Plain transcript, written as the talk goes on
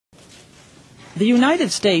The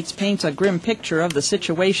United States paints a grim picture of the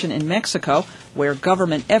situation in Mexico, where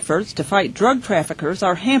government efforts to fight drug traffickers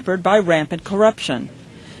are hampered by rampant corruption.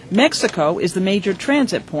 Mexico is the major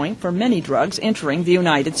transit point for many drugs entering the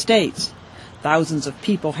United States. Thousands of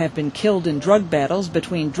people have been killed in drug battles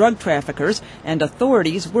between drug traffickers and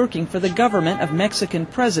authorities working for the government of Mexican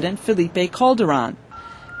President Felipe Calderon.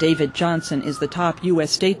 David Johnson is the top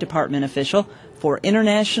U.S. State Department official for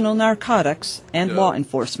international narcotics and law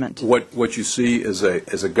enforcement. What you see is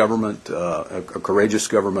a government, a courageous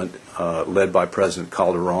government led by President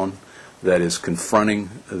Calderon that is confronting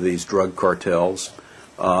these drug cartels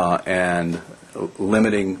and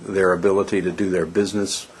limiting their ability to do their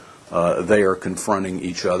business. They are confronting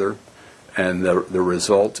each other, and the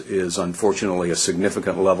result is unfortunately a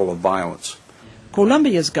significant level of violence.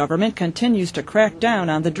 Colombia's government continues to crack down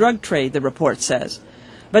on the drug trade, the report says.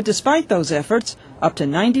 But despite those efforts, up to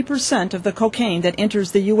 90% of the cocaine that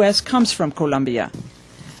enters the U.S. comes from Colombia.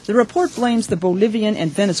 The report blames the Bolivian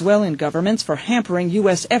and Venezuelan governments for hampering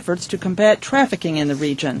U.S. efforts to combat trafficking in the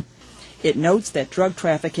region. It notes that drug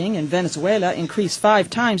trafficking in Venezuela increased 5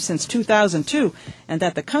 times since 2002, and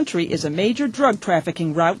that the country is a major drug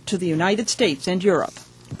trafficking route to the United States and Europe.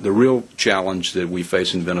 The real challenge that we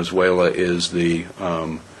face in Venezuela is the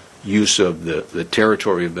use of the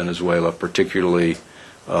territory of Venezuela, particularly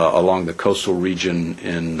along the coastal region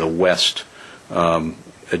in the west,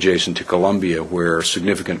 adjacent to Colombia, where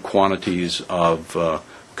significant quantities of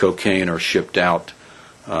cocaine are shipped out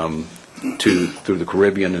through the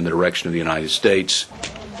Caribbean in the direction of the United States.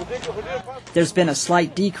 There's been a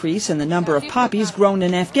slight decrease in the number of poppies grown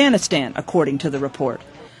in Afghanistan, according to the report.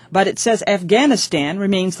 But it says Afghanistan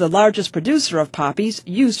remains the largest producer of poppies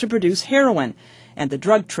used to produce heroin, and the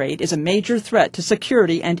drug trade is a major threat to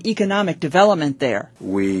security and economic development there.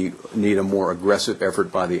 We need a more aggressive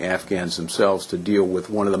effort by the Afghans themselves to deal with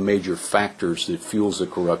one of the major factors that fuels the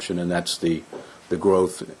corruption, and that's the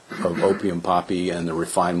growth of opium poppy and the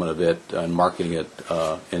refinement of it and marketing it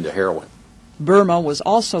into heroin. Burma was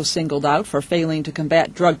also singled out for failing to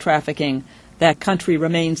combat drug trafficking. That country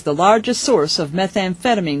remains the largest source of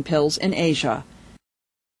methamphetamine pills in Asia.